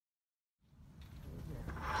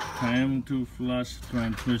Time to flush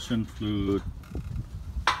transmission fluid.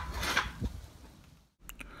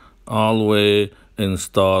 Always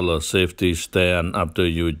install a safety stand after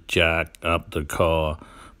you jack up the car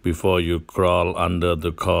before you crawl under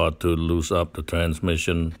the car to loosen up the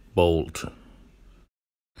transmission bolt.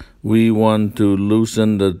 We want to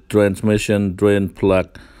loosen the transmission drain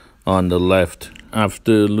plug on the left.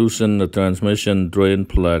 After loosening the transmission drain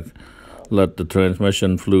plug, let the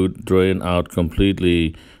transmission fluid drain out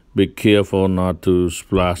completely. Be careful not to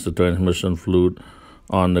splash the transmission fluid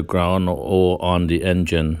on the ground or on the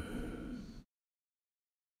engine.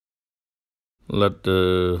 Let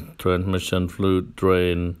the transmission fluid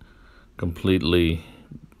drain completely.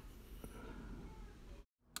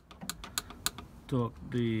 Torque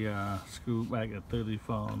the screw back at 30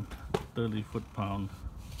 foot-pound.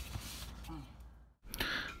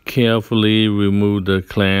 Carefully remove the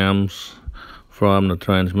clamps from the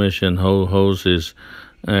transmission hoses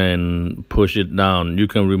and push it down. You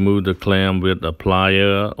can remove the clamp with a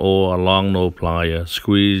plier or a long nose plier.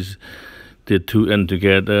 Squeeze the two ends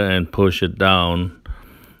together and push it down,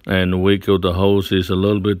 and wiggle the hoses a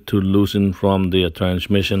little bit to loosen from the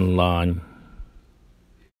transmission line.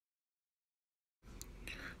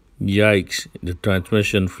 Yikes, the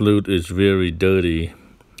transmission fluid is very dirty.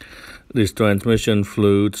 This transmission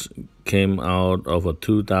fluid came out of a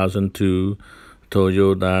 2002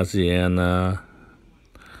 TOYOTA Sienna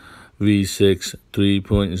V6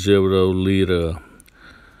 3.0 liter.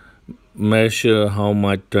 Measure how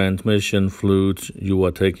much transmission fluid you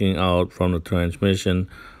are taking out from the transmission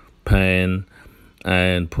pan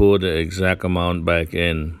and pour the exact amount back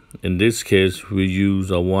in. In this case, we use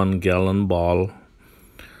a 1-gallon bottle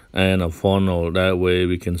and a funnel. That way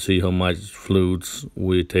we can see how much fluids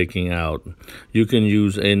we're taking out. You can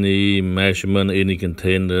use any measurement, any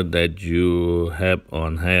container that you have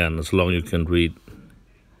on hand, as long as you can read.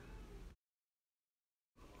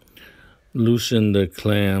 Loosen the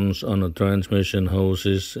clamps on the transmission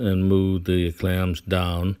hoses and move the clamps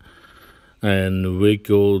down, and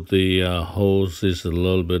wiggle the hoses a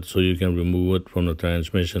little bit so you can remove it from the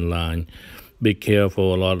transmission line. Be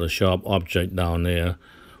careful, a lot of sharp object down there.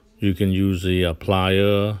 You can use the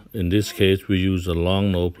plier. In this case, we use a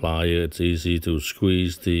long nose plier. It's easy to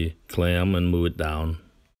squeeze the clamp and move it down.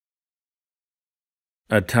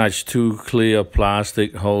 Attach 2 clear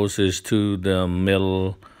plastic hoses to the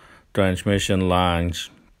middle transmission lines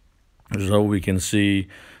so we can see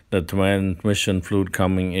the transmission fluid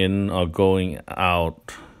coming in or going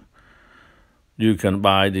out. You can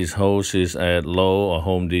buy these hoses at Lowe's or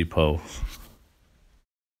Home Depot.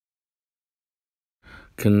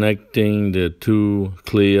 Connecting the 2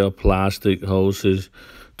 clear plastic hoses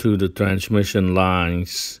to the transmission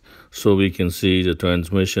lines so we can see the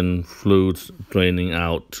transmission fluids draining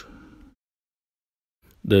out.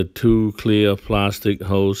 The 2 clear plastic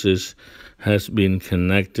hoses has been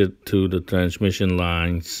connected to the transmission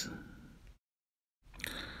lines.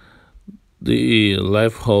 The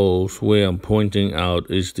left hose where I'm pointing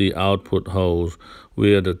out is the output hose,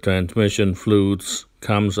 where the transmission fluids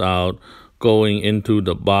comes out, going into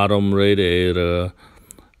the bottom radiator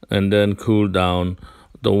and then cool down.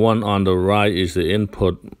 The one on the right is the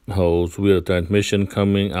input hose, where the transmission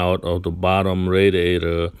coming out of the bottom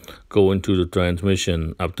radiator go into the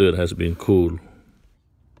transmission after it has been cooled.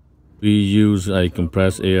 We use a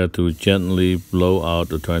compressed air to gently blow out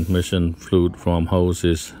the transmission fluid from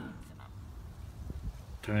hoses.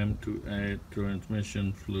 Time to add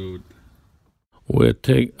transmission fluid. We'll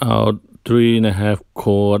take out 3.5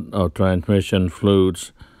 quarts of transmission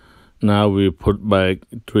fluids. Now we put back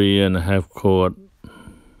 3.5 quarts.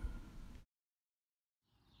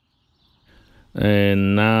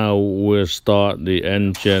 And now we'll start the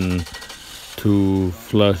engine to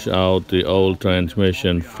flush out the old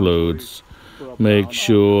transmission fluids. Make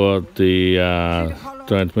sure the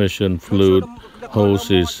transmission fluid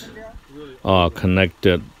hoses are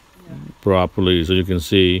connected properly so you can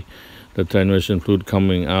see the transmission fluid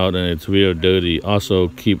coming out, and it's real dirty. Also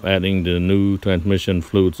keep adding the new transmission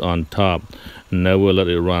fluids on top. Never let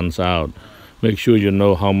it run out. Make sure you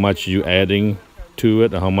know how much you're adding to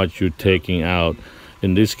it and how much you're taking out.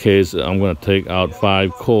 In this case, I'm going to take out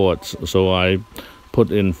 5 quarts, so I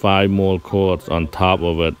put in 5 more quarts on top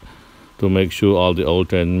of it to make sure all the old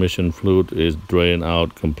transmission fluid is drained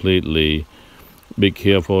out completely. Be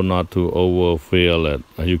careful not to overfill it.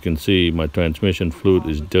 As you can see, my transmission fluid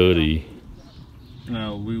is dirty.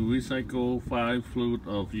 Now we recycle 5 fluid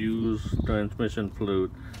of used transmission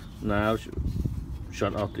fluid. Now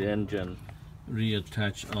shut off the engine.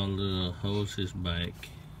 Reattach all the hoses back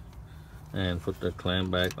and put the clamp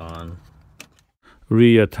back on.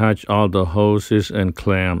 Reattach all the hoses and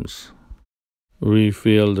clamps.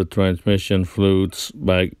 Refill the transmission fluids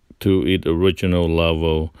back to its original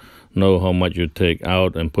level. Know how much you take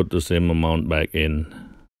out and put the same amount back in.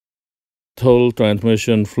 Total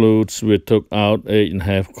transmission fluids, we took out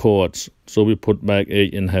 8.5 quarts, so we put back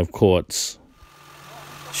 8.5 quarts.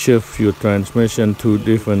 Shift your transmission to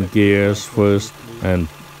different gears first and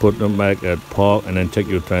put them back at park, and then check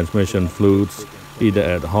your transmission fluids either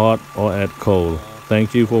at hot or at cold.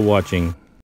 Thank you for watching.